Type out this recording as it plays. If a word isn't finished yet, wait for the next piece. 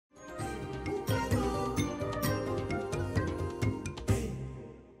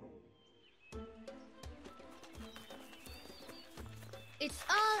It's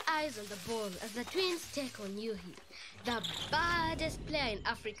all eyes on the ball as the twins take on Yuhi, the baddest player in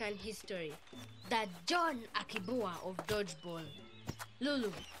African history, the John Akibua of dodgeball.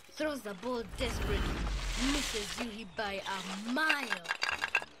 Lulu throws the ball desperately, misses Yuhi by a mile.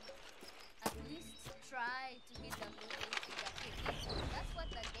 At least try to hit the moving figure kick. That's what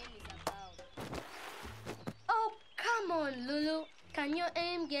the game is about. Oh, come on, Lulu. Can your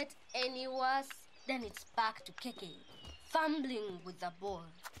aim get any worse? Then it's back to kicking, fumbling with the ball.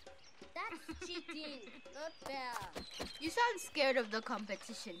 That's cheating, not fair. You sound scared of the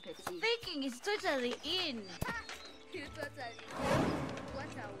competition, Petit. Thinking is totally in. You totally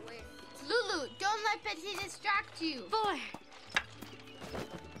what a waste. Lulu, don't let Petit distract you. 4. 5,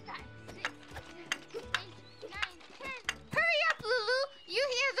 6, 7, 8, 9, 10. Hurry up, Lulu!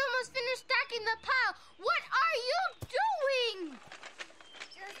 Yuhi has almost finished stacking the pile. What are you doing?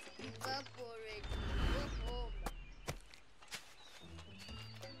 Just evaporate. Go home.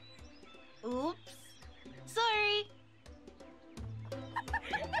 Oops. Sorry.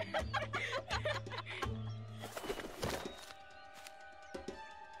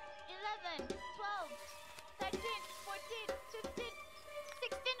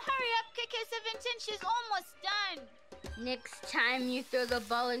 She's almost done. Next time you throw the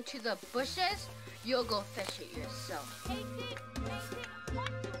ball into the bushes, you'll go fetch it yourself. 18, 1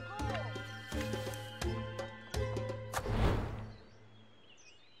 to go.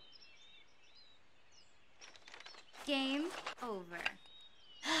 Game over.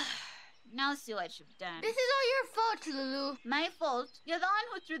 Now see what you've done. This is all your fault, Lulu. My fault? You're the one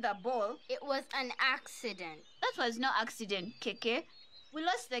who threw the ball. It was an accident. That was no accident, Keke. We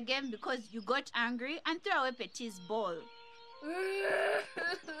lost the game because you got angry and threw away Petit's ball.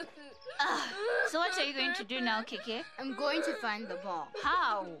 So what are you going to do now, Keke? I'm going to find the ball.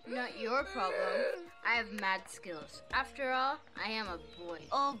 How? Not your problem. I have mad skills. After all, I am a boy.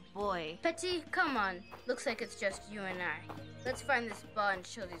 Oh boy. Petit, come on. Looks like it's just you and I. Let's find this ball and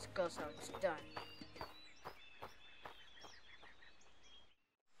show these girls how it's done.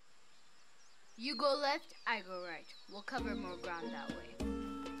 You go left, I go right. We'll cover more ground that way.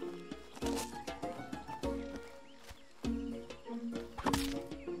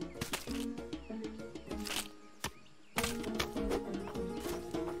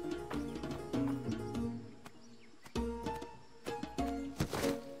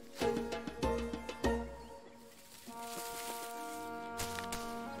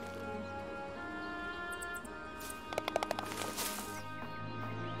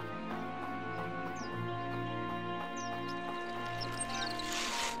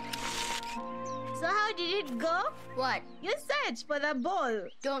 So how did it go? What? You searched for the ball.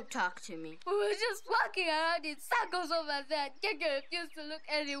 Don't talk to me. We were just walking around in circles over there. Keke refused to look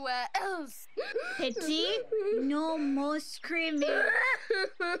anywhere else. Petit, no more screaming.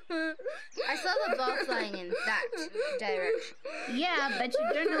 I saw the ball flying in that direction. Yeah, but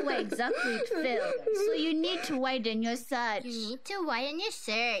you don't know where exactly it fell. So you need to widen your search. You need to widen your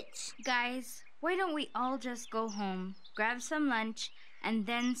search. Guys, why don't we all just go home, grab some lunch, and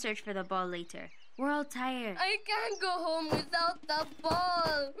then search for the ball later? We're all tired. I can't go home without the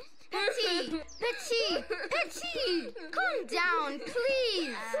ball. Petit! Petit! Petit! Calm down,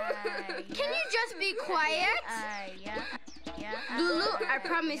 please! Can you just be quiet? Yeah. Lulu, I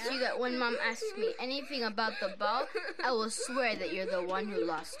promise you that when Mom asks me anything about the ball, I will swear that you're the one who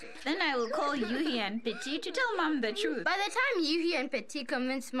lost it. Then I will call Yuhi and Petit to tell Mom the truth. By the time Yuhi and Petit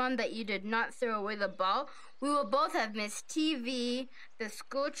convince Mom that you did not throw away the ball, we will both have missed TV, the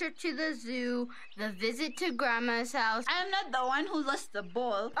school trip to the zoo, the visit to Grandma's house. I'm not the one who lost the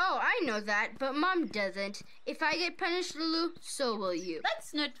ball. Oh, I know that, but Mom doesn't. If I get punished, Lulu, so will you.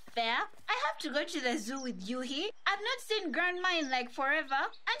 That's not fair. I have to go to the zoo with Yuhi. I've not seen Grandma in like forever,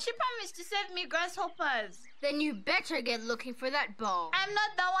 and she promised to save me grasshoppers. Then you better get looking for that ball. I'm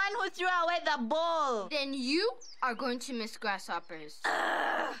not the one who threw away the ball. Then you are going to miss grasshoppers.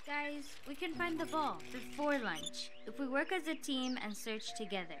 Guys, we can find the ball before lunch if we work as a team and search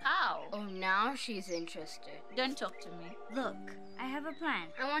together. How? Oh, now she's interested. Don't talk to me. Look, I have a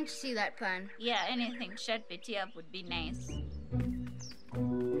plan. I want to see that plan. Yeah, anything shut Petit up would be nice.